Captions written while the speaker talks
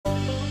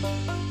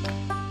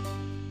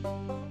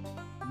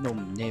หนุ่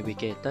มเนวิ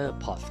เกเตอร์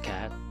พอดแค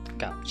สต์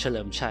กับเฉ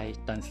ลิมชัย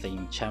ตันสิง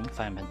ห์แชมป์แฟ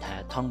นพันธุ์แท้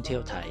ท่องเที่ย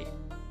วไทย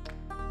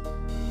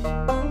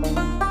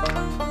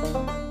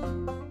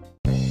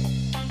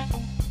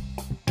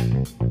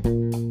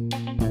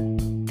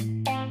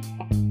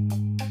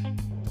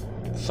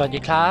สวัสดี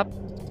ครับ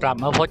กลับ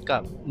มาพบกั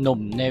บหนุ่ม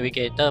เนวิเก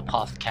เตอร์พ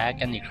อดแคสต์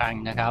กันอีกครั้ง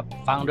นะครับ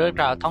ฟังเรื่อง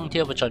ราวท่องเ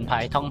ที่ยวผจญภั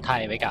ยท่องไท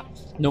ยไปกับ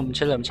หนุ่มเฉ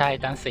ลิมชัย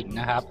ตันสิงห์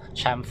นะครับแ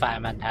ชมป์แฟน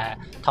พันธุ์แท้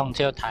ท่องเ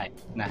ที่ยวไทย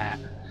นะฮะ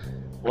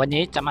วัน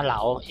นี้จะมาเล่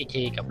าอีก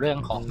ทีกับเรื่อง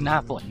ของหน้า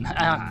ฝน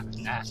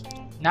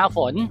หน้าฝ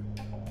น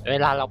เว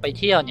ลาเราไป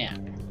เที่ยวเนี่ย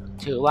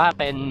ถือว่า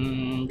เป็น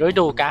ฤ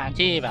ดูกาล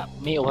ที่แบบ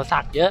มีอุปสร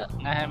รคเยอะ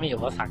นะฮะมีอุ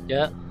ปสรรคเย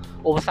อะ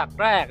อุปสรรค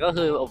แรกก็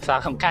คืออุปสร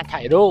รคของการถ่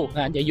ายรูป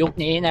นะในยุค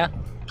นี้นะ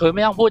คือไ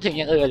ม่ต้องพูดถึงอ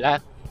ย่างอื่นแล้ว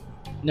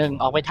หนึ่ง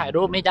ออกไปถ่าย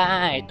รูปไม่ได้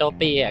ตัว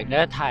เปียกแล้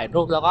วถ่าย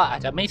รูปแล้วก็อา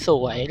จจะไม่ส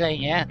วยอะไร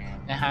เงี้ย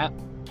นะฮะ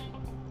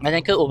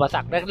นั่นคืออุปสร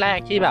รคแรก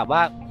ๆที่แบบว่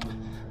า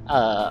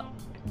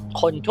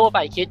คนทั่วไป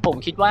ผม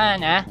คิดว่า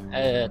นะ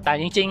แต่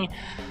จริง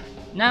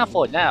ๆหน้าฝ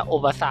นน่ะอุ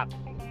ปสรรค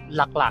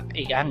หลักๆ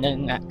อีกอันนึง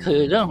อ่ะคือ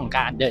เรื่องของก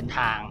ารเดินท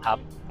างครับ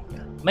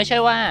ไม่ใช่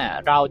ว่า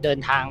เราเดิน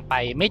ทางไป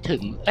ไม่ถึ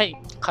ง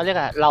เขาเรียก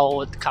ว่าเรา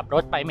ขับร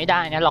ถไปไม่ไ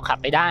ด้นะเราขับ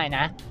ไปได้น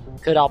ะ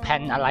คือเราแพล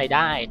นอะไรไ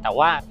ด้แต่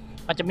ว่า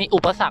มันจะมีอุ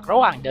ปสรรคระ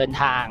หว่างเดิน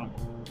ทาง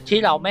ที่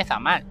เราไม่สา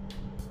มารถ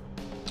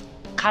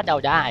คาดเดา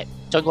ได้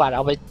จนกว่าเร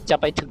าจะ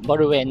ไปถึงบ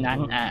ริเวณนั้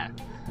น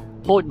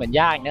พูดเหมือน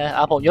ยากนะ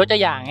ผมยกตัว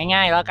อย่าง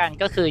ง่ายๆแล้วกัน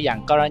ก็คืออย่าง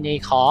กรณี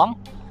ของ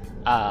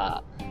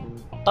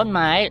ต้นไ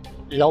ม้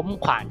ล้ม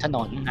ขวางถน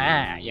น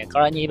อย่างก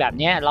รณีแบบ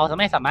นี้เรา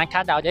ไม่สามารถค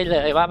าดเดาได้เล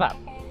ยว่าแบบ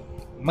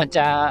มันจ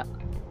ะ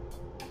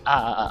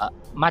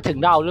มาถึง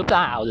เราหรือเป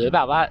ล่าหรือแบ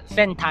บว่าเ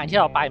ส้นทางที่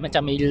เราไปมันจ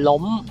ะมีล้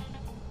ม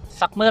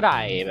สักเมื่อไห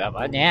ร่แบบ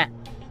ว่านี้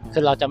คื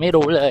อเราจะไม่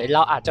รู้เลยเร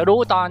าอาจจะรู้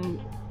ตอน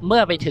เมื่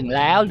อไปถึงแ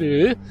ล้วหรื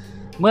อ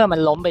เมื่อมัน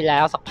ล้มไปแล้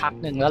วสักพัก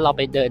หนึ่งแล้วเราไ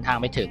ปเดินทาง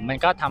ไปถึงมัน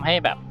ก็ทำให้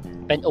แบบ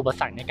เป็นอุป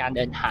สรรคในการเ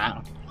ดินทาง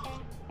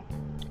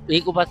อี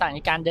กอุปสรรคใน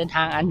การเดินท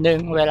างอันนึง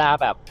เวลา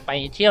แบบไป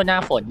เที่ยวหน้า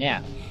ฝนเนี่ย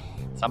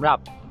สำหรับ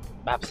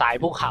แบบสาย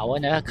ภูเขา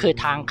นะคือ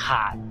ทางข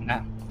าดน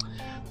ะ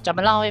จะม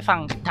าเล่าให้ฟัง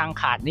ทาง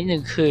ขาดนิดนึ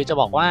งคือจะ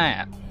บอกว่า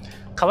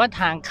คำว่า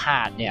ทางข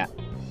าดเนี่ย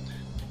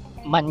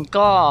มัน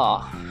ก็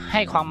ใ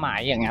ห้ความหมาย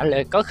อย่างนั้นเล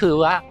ยก็คือ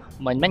ว่า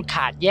เหมือนมันข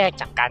าดแยก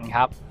จากกันค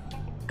รับ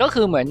ก็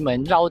คือเหมือน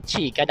เรา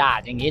ฉีกกระดาษ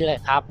อย่างนี้เลย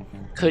ครับ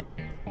คือ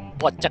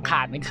บทจะข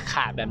าดมันคือข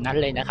าดแบบนั้น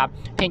เลยนะครับ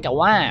เพียงแต่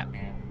ว่า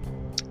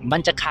มั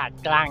นจะขาด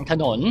กลางถ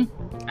นน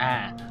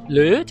ห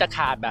รือจะข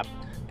าดแบบ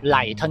ไหล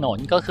ถนน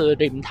ก็คือ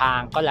ริมทาง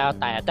ก็แล้ว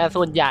แต่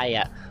ส่วนใหญ่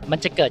มัน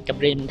จะเกิดกับ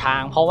ริมทา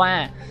งเพราะว่า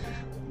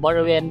บ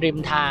ริเวณริม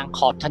ทางข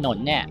อบถนน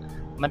เนี่ย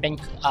มันเป็น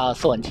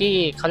ส่วนที่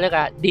เขาเรียก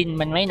ว่าดิน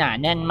มันไม่หนา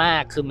แน่นมา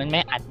กคือมันไ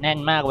ม่อัดแน่น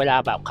มากเวลา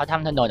แบบเขาท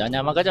ำถนนน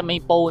ะมันก็จะมี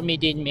ปูนมี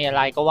ดินมีอะไ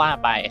รก็ว่า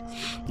ไป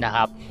นะค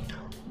รับ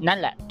นั่น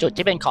แหละจุด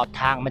ที่เป็นขอบ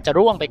ทางมันจะ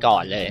ร่วงไปก่อ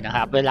นเลยนะค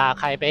รับเวลา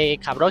ใครไป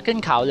ขับรถขึ้น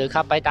เขาหรือ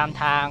ขับไปตาม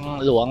ทาง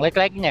หลวงเ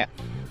ล็กๆเนี่ย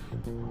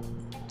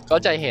ก็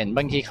จะเห็นบ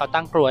างทีเขา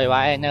ตั้งกลวยไ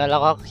ว้เนอะแล้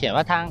วก็เขียน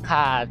ว่าทางข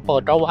าดโปร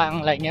ดระวัง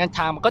อะไรเงี้ยท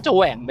างมันก็จะแ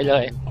หว่งไปเล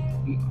ย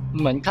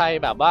เหมือนใคร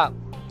แบบว่า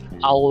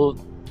เอา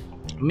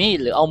มีด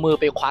หรือเอามือ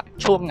ไปควัก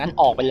ช่วงนั้น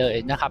ออกไปเลย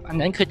นะครับอัน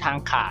นั้นคือทาง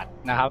ขาด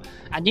นะครับ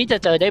อันนี้จะ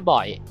เจอได้บ่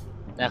อย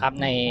นะครับ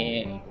ใ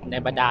น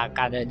บรรดาก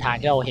ารเดินทาง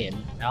ที่เราเห็น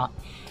เนาะ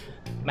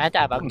แม้แ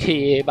ต่บาง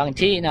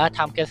ที่นะท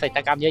ำเกษตร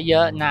กรรมเยอ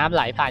ะๆน้ำไห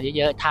ลผ่าน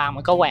เยอะๆทาง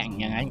มันก็แหว่ง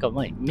อย่างนั้นก็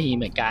มีเ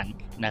หมือนกัน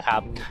นะครั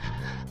บ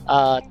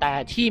แต่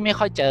ที่ไม่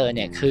ค่อยเจอเ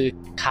นี่ยคือ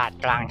ขาด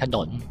กลางถน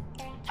น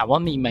ถามว่า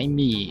มีไหม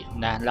มี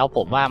นะแล้วผ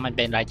มว่ามันเ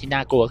ป็นอะไรที่น่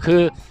ากลัวคื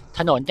อถ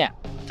นนเนี่ย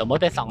สมม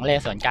ติเป็น2เลน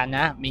สวนกันน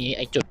ะมีไ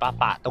อ้จุด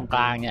ปะตรงก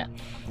ลางเนี่ย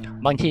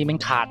บางทีมัน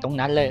ขาดตรง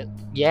นั้นเลย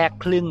แยก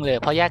ครึ่งเลย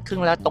พอแยกครึ่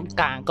งแล้วตรง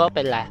กลางก็เ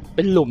ป็นเ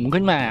ป็นหลุม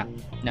ขึ้นมา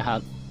นะครับ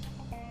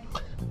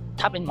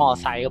ถ้าเป็นมอ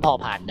ไซค์ก็พอ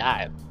ผ่านได้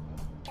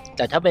แ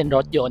ต่ถ้าเป็นร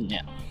ถยนต์เ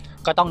นี่ย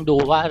ก็ต้องดู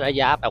ว่าระ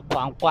ยะแบบคว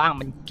ามกว้าง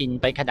มันกิน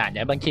ไปขนาดไหน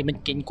บางทีมัน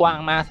กินกว้าง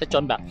มากจ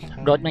นแบบ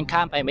รถมันข้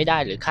ามไปไม่ได้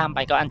หรือข้ามไป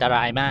ก็อันตร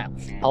ายมาก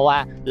เพราะว่า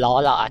ล้อ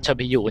เราอาจจะไ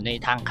ปอยู่ใน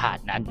ทางขาด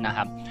นั้นนะค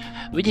รับ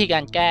วิธีกา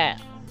รแก้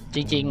จ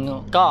ริง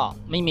ๆก็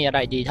ไม่มีอะไร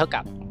ดีเท่า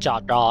กับจอ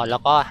ดรอแล้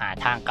วก็หา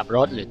ทางกลับร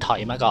ถหรือถอ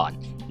ยมาก่อน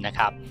นะค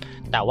รับ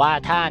แต่ว่า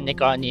ถ้าใน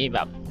กรณีแบ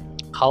บ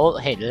เขา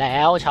เห็นแล้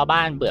วชาวบ้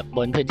านเบือบ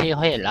นพื้นที่เข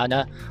าเห็นแล้วเน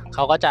อะเข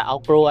าก็จะเอา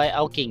กลวยเอ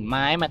ากิ่งไ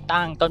ม้มา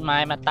ตั้งต้นไม้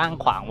มาตั้ง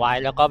ขวางไว้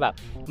แล้วก็แบบ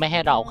ไม่ให้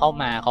เราเข้า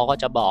มาเขาก็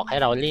จะบอกให้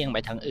เราเลี่ยงไป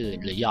ทางอื่น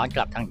หรือย้อนก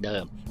ลับทางเดิ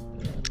ม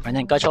อัน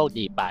นั้นก็โชค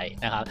ดีไป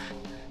นะครับ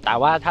แต่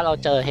ว่าถ้าเรา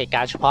เจอเหตุก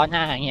ารณ์เฉพาะหน้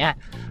าอย่างเงี้ย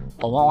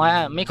ผมมองว่า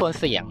ไม่ควร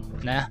เสี่ยง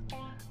นะ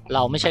เร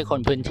าไม่ใช่คน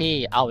พื้นที่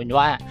เอาเป็น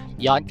ว่า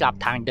ย้อนกลับ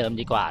ทางเดิม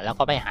ดีกว่าแล้ว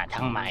ก็ไปหาท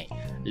างใหม่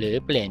หรือ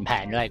เปลี่ยนแผ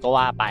นอะไรก็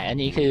ว่าไปอัน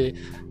นี้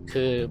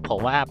คือผม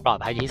ว่าปลอด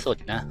ภัยที่สุด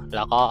นะแ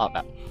ล้วก็แบ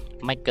บ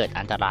ไม่เกิด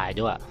อันตราย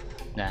ด้วย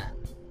นะ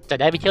จะ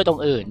ได้ไปเที่ยวตร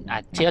งอื่น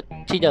เที่ยว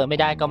ที่เดิมไม่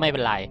ได้ก็ไม่เป็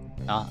นไร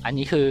เนาะอัน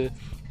นี้คือ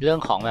เรื่อง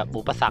ของแบบ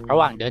อุปสรรคระ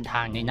หว่างเดินท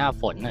างในหน้า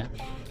ฝนนะ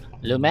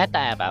หรือแม้แ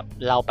ต่แบบ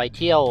เราไปเ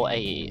ที่ยว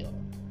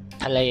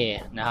ทะเล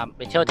นะครับไ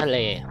ปเที่ยวทะเ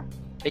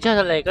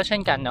ลก็เช่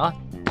นกันเนาะ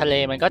ทะเล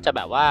มันก็จะแ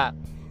บบว่า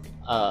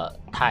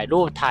ถ่ายรู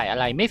ปถ่ายอะ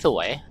ไรไม่ส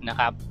วยนะ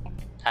ครับ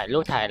ถ่ายรู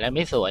ปถ่ายอะไรไ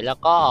ม่สวยแล้ว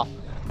ก็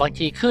บาง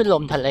ทีคลื่นล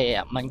มทะเล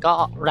มันก็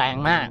แรง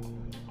มาก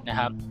นะ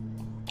ครับ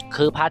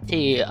คือพัด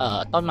ที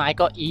ต้นไม้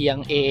ก็เอียง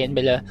เอ็นไป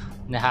เลย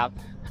นะครับ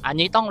อัน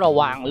นี้ต้องระ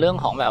วังเรื่อง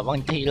ของแบบบา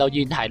งทีเรา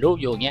ยืนถ่ายรูป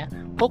อยู่เงี้ย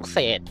พวกเศ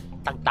ษ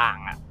ต่าง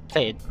ๆเศ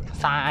ษ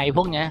ทรายพ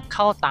วกนี้เ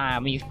ข้าตา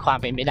มีความ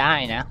เป็นไปได้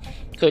นะ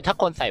คือถ้า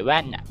คนใส่แว่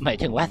นหมาย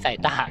ถึงว่าสาย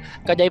ตา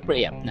ก็ได้เป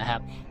รียบนะครั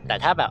บแต่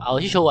ถ้าแบบเอา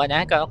ที่ชัวร์น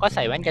ะก็ใ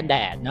ส่แว่นกันแด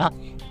ดเนาะ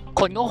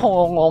คนก็คง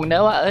งงน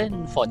ะว่า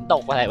ฝนต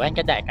กใส่แว่น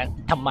กันแดดกัน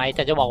ทำไมแ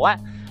ต่จะบอกว่า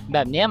แบ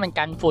บนี้มัน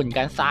กันฝุ่น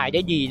กันทรายไ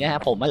ด้ดีนะครั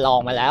บผมมาลอง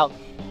มาแล้ว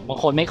บาง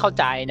คนไม่เข้า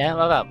ใจนะ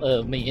ว่าแบบ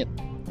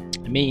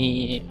มี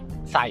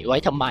ใส่ไว้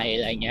ทำไมอ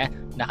ะไรเงี้ย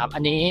นะครับอั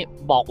นนี้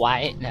บอกไว้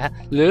นะ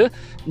หรือ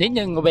นิด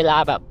นึงเวลา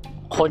แบบ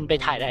คนไป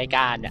ถ่ายรายก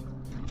าร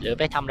หรือ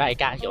ไปทำราย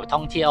การเกี่ยวกับท่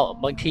องเที่ยว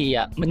บางที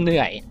มันเห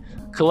นื่อย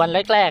คือวัน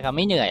แรกๆไ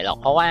ม่เหนื่อยหรอก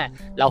เพราะว่า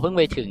เราเพิ่ง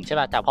ไปถึงใช่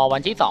ป่ะแต่พอวั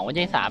นที่2วัน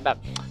ที่3แบบ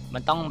มั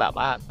นต้องแบบ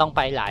ว่าต้องไ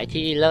ปหลาย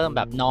ที่เริ่มแ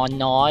บบนอน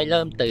น้อยเ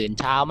ริ่มตื่น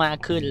เช้ามาก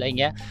ขึ้นอะไร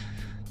เงี้ย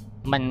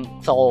มัน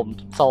โท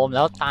รมแ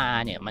ล้วตา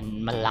เนี่ย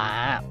มันล้า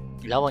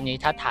แล้ววันนี้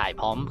ถ้าถ่าย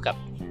พร้อมกับ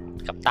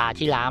ตา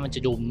ที่ล้ามันจะ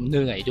ดูเห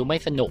นื่อยดูไม่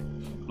สนุก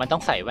มันต้อ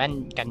งใส่แว่น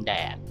กันแด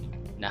ด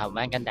นะครับแ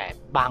ว่นกันแดด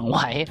บังไ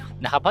ว้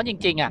นะครับเพราะจ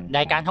ริงๆใน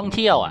การท่องเ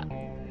ที่ยว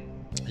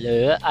หรื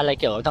ออะไร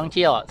เกี่ยวกับท่องเ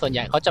ที่ยวส่วนให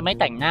ญ่เขาจะไม่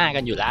แต่งหน้ากั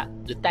นอยู่แล้ว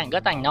หรือแต่งก็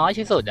แต่งน้อย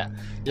ที่สุด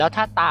แล้ว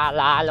ถ้าตา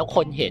ล้าแล้วค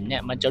นเห็นเนี่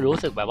ยมันจะรู้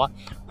สึกแบบว่า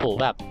โห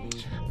แบบ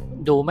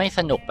ดูไม่ส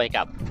นุกไป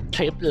กับท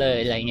ริปเลย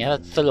อะไรเงี้ย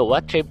สรุปว่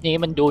าทริปนี้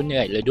มันดูเห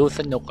นื่อยหรือดู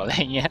สนุกอะไร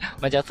เงี้ย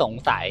มันจะสง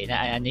สัยนะ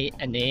อัน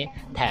นี้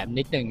แถม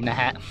นิดนึงนะ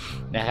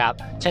ครับ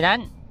ฉะนั้น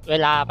เว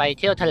ลาไป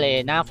เที่ยวทะเล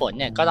หน้าฝน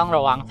เนี่ยก็ต้องร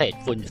ะวังเศษ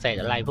ฝุ่นเศษ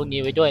อะไรพวกนี้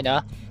ไว้ด้วยเนอ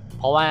ะเ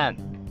พราะว่า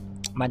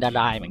มันอันต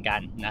รายเหมือนกัน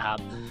นะครับ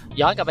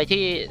ย้อนกลับไป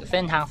ที่เ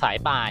ส้นทางสาย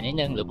ป่านิด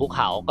นึงหรือภูเ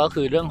ขาก็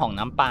คือเรื่องของ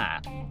น้ำป่า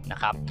นะ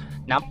ครับ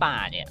น้ำป่า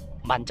เนี่ย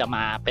มันจะม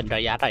าเป็นร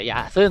ะยะ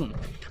ซึ่ง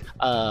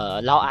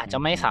เราอาจจะ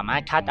ไม่สามาร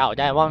ถคาดเดา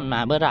ได้ว่ามันม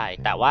าเมื่อไหร่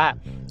แต่ว่า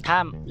ถ้า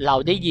เรา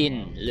ได้ยิน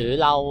หรือ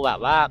เราแบบ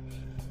ว่า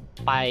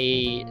ไป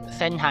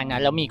เส้นทางนั้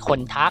นแล้วมีคน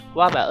ทัก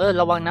ว่าแบบ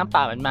ระวังน้ำ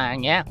ป่ามันมาอ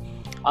ย่างเงี้ย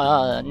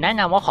แนะ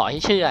นำว่าขอให้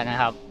เชื่อนะ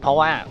ครับเพราะ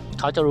ว่า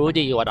เขาจะรู้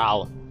ดีกว่าเรา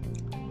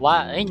ว่า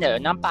เดี๋ยว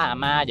น้ำป่า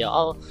มาเดี๋ยว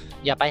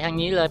อย่าไปทาง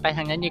นี้เลยไปท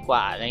างนั้นดีกว่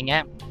าอะไรเงี้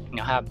ย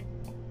นะครับ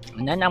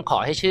แนะนำขอ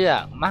ให้เชื่อ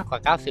มากกว่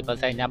า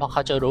 90% นะเพราะเข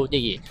าจะรู้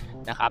ดี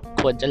นะครับ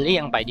ควรจะเลี่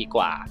ยงไปดีก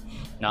ว่า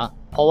เนาะ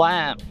เพราะว่า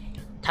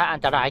ถ้าอั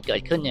นตรายเกิ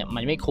ดขึ้นเนี่ยมั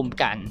นไม่คุ้ม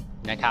กัน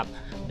นะครับ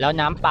แล้ว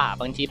น้ำป่า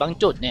บางทีบาง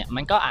จุดเนี่ย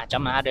มันก็อาจจะ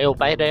มาเร็ว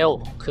ไปเร็ว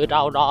คือเร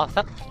ารอ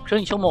สักครึ่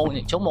งชั่วโมง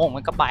1 ชั่วโมงมั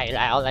นก็ไปแ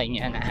ล้วอะไรเ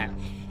งี้ยนะฮะ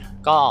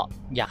ก็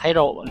อยากให้เ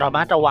ราระ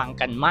มัดระวัง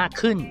กันมาก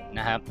ขึ้น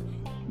นะครับ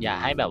อย่า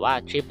ให้แบบว่า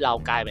ทริปเรา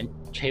กลายเป็น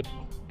ทริป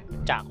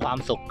จากความ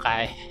สุขกลา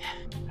ย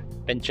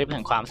เป็นทริปแ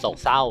ห่งความโศก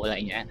เศร้าอะไร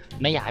เงี้ย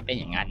ไม่อยากให้เป็น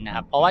อย่างนั้นนะค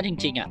รับเพราะว่าจ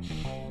ริง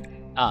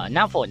ๆห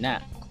น้าฝน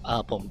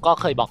ผมก็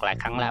เคยบอกหลาย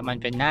ครั้งแล้วมัน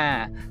เป็นหน้า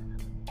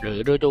หรือ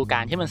ฤดูกา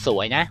ลที่มันส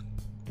วยนะ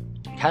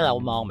ถ้าเรา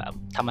มองแบบ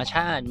ธรรมช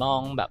าติมอง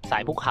แบบสา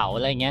ยภูเขาอ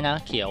ะไรเงี้ยนะ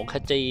เขียวข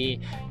จี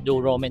ดู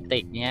โรแมนติ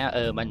กเนี้ย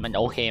มัน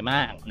โอเคม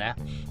ากนะ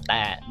แต่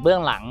เบื้อ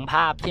งหลังภ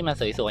าพที่มัน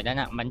สวยๆนั้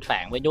นมันแฝ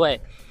งไว้ด้วย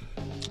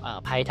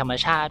ภัยธรรม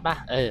ชาติป่ะ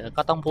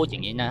ก็ต้องพูดอย่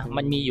างนี้นะ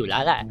มันมีอยู่แล้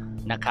วแหละ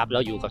นะครับเรา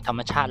อยู่กับธรร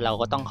มชาติเรา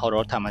ก็ต้องเคาร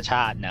พธรรมช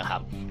าตินะครั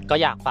บก็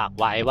อยากฝาก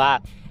ไว้ว่า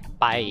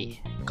ไป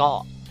ก็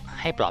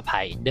ให้ปลอด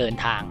ภัยเดิน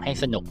ทางให้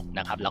สนุก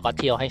นะครับแล้วก็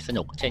เที่ยวให้ส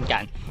นุกเช่นกั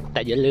นแ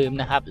ต่อย่าลืม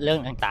นะครับเรื่อง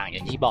ต่างๆอย่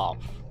างที่บอก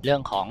เรื่อ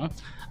งของ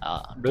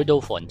ฤดู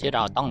ฝนที่เร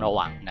าต้องระ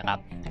วังนะครับ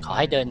ขอใ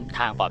ห้เดินท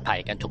างปลอดภัย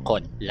กันทุกค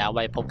นแล้วไ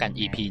ว้พบกัน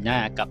EP หน้า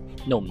กับ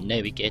หนุ่ม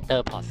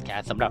Navigator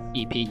Podcast สำหรับ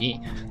EP นี้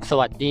ส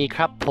วัสดีค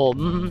รับผม